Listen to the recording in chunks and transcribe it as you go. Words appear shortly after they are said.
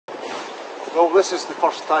Well, this is the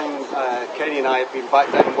first time Kenny and I have been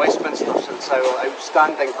back down in Westminster since our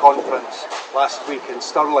outstanding conference last week in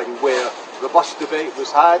Stirling, where robust debate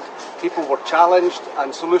was had, people were challenged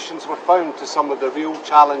and solutions were found to some of the real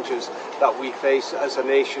challenges that we face as a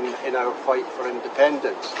nation in our fight for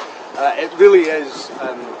independence. It really is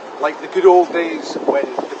like the good old days when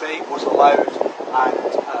debate was allowed and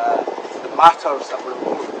the matters that were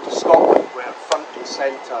important to Scotland were front and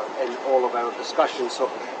centre in all of our discussions.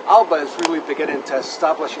 So Alba is really beginning to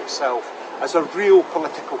establish itself as a real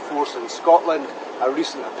political force in Scotland. A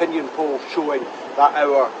recent opinion poll showing that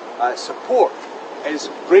our support is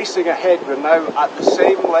racing ahead. We're now at the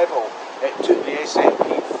same level it took the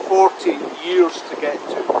SNP 40 years to get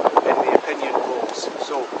to in the opinion polls.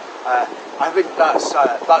 So I think that's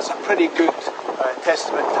a pretty good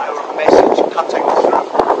testament to our message cutting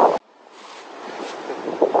through.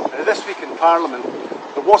 Now, this week in Parliament,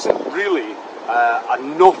 there wasn't really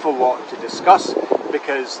an awful lot to discuss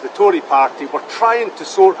because the Tory party were trying to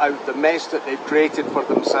sort out the mess that they'd created for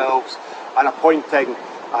themselves and appointing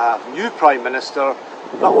a new Prime Minister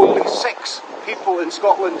that only 6 people in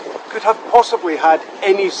Scotland could have possibly had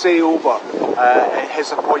any say over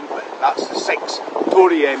his appointment. That's the 6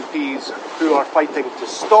 Tory MPs who are fighting to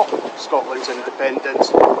stop Scotland's independence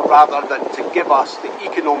rather than to give us the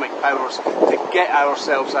economic powers to get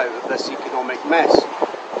ourselves out of this economic mess.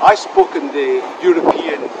 I spoke in the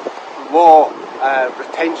European law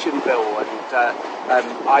retention bill and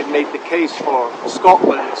I made the case for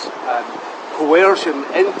Scotland's coercion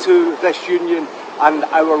into this union and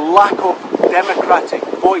our lack of democratic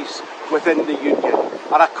voice within the union.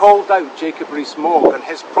 And I called out Jacob Rees-Mogg and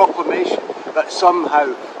his proclamation that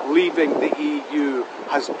somehow leaving the EU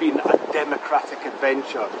has been a democratic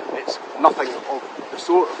adventure. It's nothing of the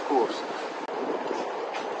sort, of course.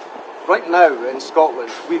 Right now in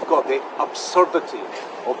Scotland, we've got the absurdity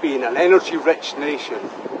of being an energy-rich nation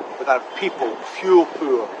with our people fuel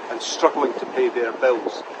poor and struggling to pay their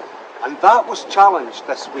bills. And that was challenged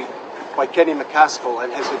this week by Kenny MacAskill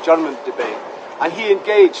in his adjournment debate, and he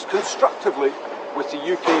engaged constructively with the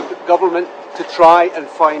UK government to try and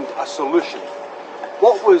find a solution.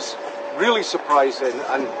 What was really surprising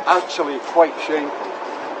and actually quite shameful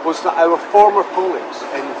was that our former colleagues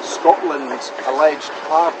in Scotland's alleged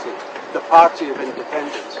party, the Party of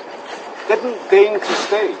Independence, didn't deign to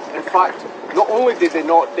stay. In fact, not only did they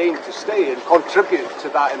not deign to stay and contribute to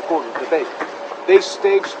that important debate, they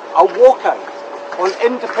staged a walkout on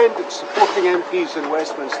independents supporting MPs in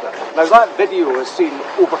Westminster. Now that video has seen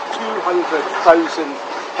over 200,000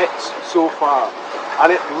 hits so far,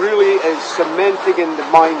 and it really is cementing in the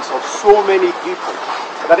minds of so many people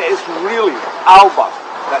that it is really Alba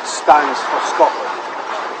that stands for Scotland.